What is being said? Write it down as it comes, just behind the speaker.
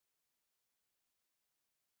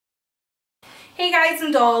Hey guys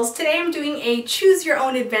and dolls, today I'm doing a choose your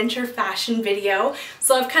own adventure fashion video.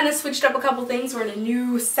 So I've kind of switched up a couple things. We're in a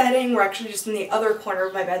new setting. We're actually just in the other corner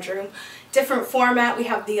of my bedroom. Different format. We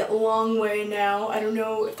have the long way now. I don't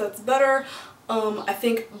know if that's better. I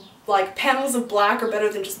think like panels of black are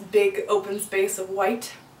better than just big open space of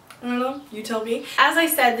white. I don't know, you tell me. As I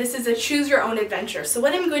said, this is a choose your own adventure. So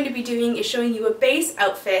what I'm going to be doing is showing you a base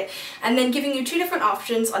outfit and then giving you two different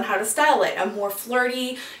options on how to style it. A more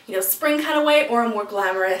flirty, spring kind of way, or a more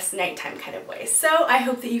glamorous nighttime kind of way. So I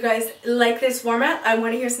hope that you guys like this format. I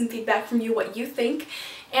want to hear some feedback from you, what you think.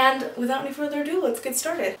 And without any further ado, let's get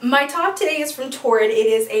started. My top today is from Torrid. It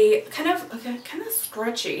is a kind of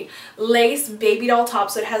stretchy lace baby doll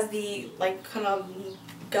top. So it has the kind of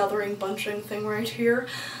gathering bunching thing right here.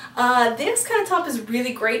 This kind of top is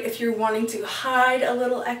really great if you're wanting to hide a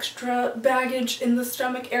little extra baggage in the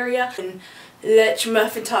stomach area and let your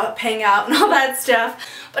muffin top hang out and all that stuff.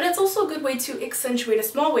 But it's also a good way to accentuate a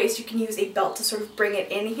small waist. You can use a belt to sort of bring it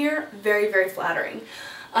in here. Very, very flattering.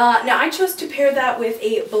 Now I chose to pair that with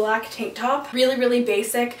a black tank top, really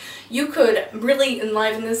basic. You could really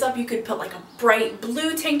enliven this up. You could put like a bright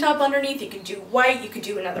blue tank top underneath, you could do white, you could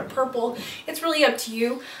do another purple. It's really up to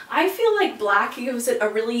you. I feel like black gives it a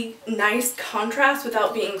really nice contrast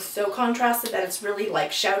without being so contrasted that it's really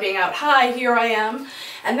like shouting out, "Hi, here I am."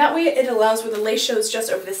 And that way it allows where the lace shows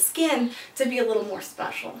just over the skin to be a little more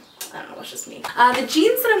special. I don't know, it's just me. The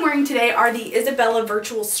jeans that I'm wearing today are the Isabella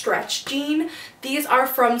Virtual Stretch Jean. These are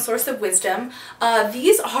from Source of Wisdom.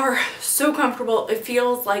 These are so comfortable. It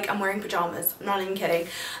feels like I'm wearing pajamas. I'm not even kidding.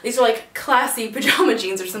 These are like classy pajama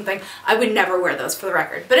jeans or something. I would never wear those for the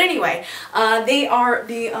record. But anyway, they are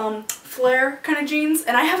the flare kind of jeans,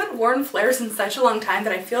 and I haven't worn flares in such a long time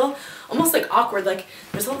that I feel almost like awkward, like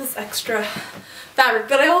there's all this extra fabric,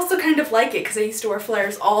 but I also kind of like it because I used to wear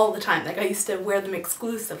flares all the time. Like I used to wear them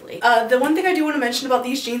exclusively. The one thing I do want to mention about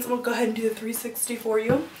these jeans, I'm going to go ahead and do the 360 for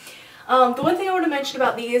you. The one thing I want to mention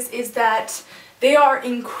about these is that they are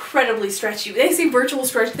incredibly stretchy. They say virtual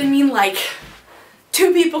stretch, they mean like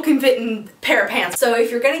two people can fit in a pair of pants. So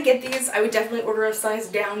if you're gonna get these, I would definitely order a size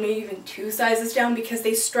down, maybe even 2 sizes down, because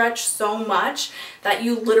they stretch so much that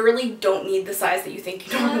you literally don't need the size that you think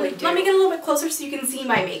you normally do. Let me get a little bit closer so you can see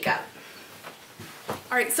my makeup.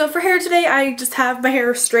 Alright, so for hair today, I just have my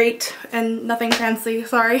hair straight and nothing fancy,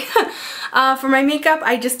 sorry. For my makeup,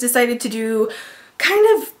 I just decided to do kind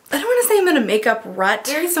of, I don't want to say I'm in a makeup rut,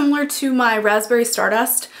 very similar to my Raspberry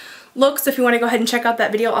Stardust look. So if you want to go ahead and check out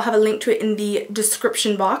that video, I'll have a link to it in the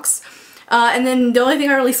description box. And then the only thing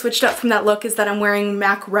I really switched up from that look is that I'm wearing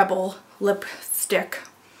MAC Rebel lipstick.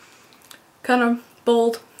 Kind of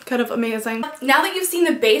bold, kind of amazing. Now that you've seen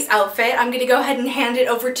the base outfit, I'm going to go ahead and hand it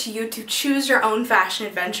over to you to choose your own fashion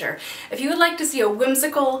adventure. If you would like to see a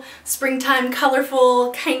whimsical, springtime,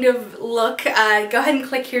 colorful kind of look, go ahead and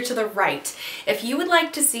click here to the right. If you would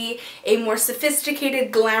like to see a more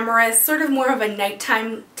sophisticated, glamorous, sort of more of a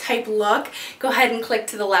nighttime type look, go ahead and click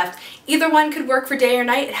to the left. Either one could work for day or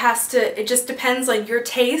night. It just depends on your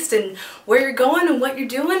taste and where you're going and what you're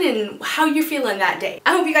doing and how you're feeling that day.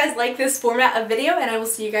 I hope you guys like this format of video, and I will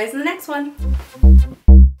see you guys in the next one.